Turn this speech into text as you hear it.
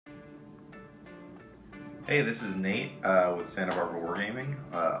Hey, this is Nate with Santa Barbara Wargaming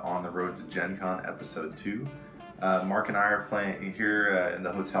on the road to GenCon Episode 2. Mark and I are playing here in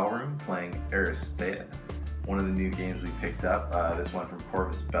the hotel room playing Aristea, one of the new games we picked up. This one from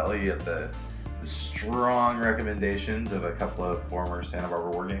Corvus Belli at the strong recommendations of a couple of former Santa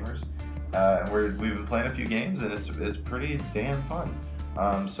Barbara Wargamers. We've been playing a few games and it's pretty damn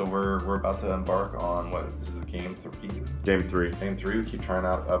fun. So we're about to embark on this is game 3? Game 3. Game 3, we keep trying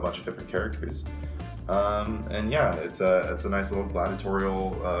out a bunch of different characters. And yeah, it's a nice little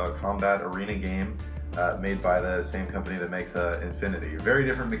gladiatorial combat arena game made by the same company that makes Infinity. Very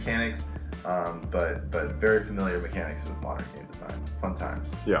different mechanics, but very familiar mechanics with modern game design. Fun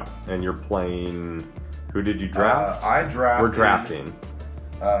times. Yeah, and you're playing, who did you draft? I drafted... We're drafting.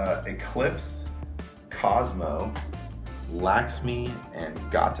 Eclipse, Cosmo, Laxmi, and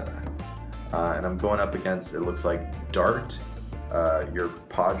Gata. And I'm going up against, it looks like Dart, your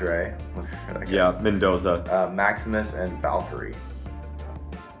Padre. Yeah, Mendoza. Maximus and Valkyrie.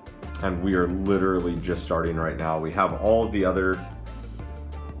 And we are literally just starting right now. We have all the other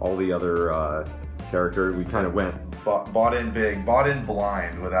characters. We kind of went bought in big, bought in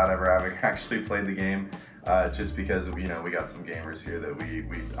blind without ever having actually played the game. Just because we got some gamers here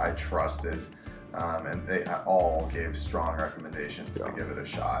that I trusted, and they all gave strong recommendations to give it a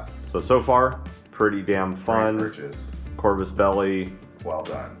shot. So far, pretty damn fun. Great purchase. Corvus Belli. Well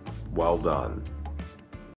done. Well done.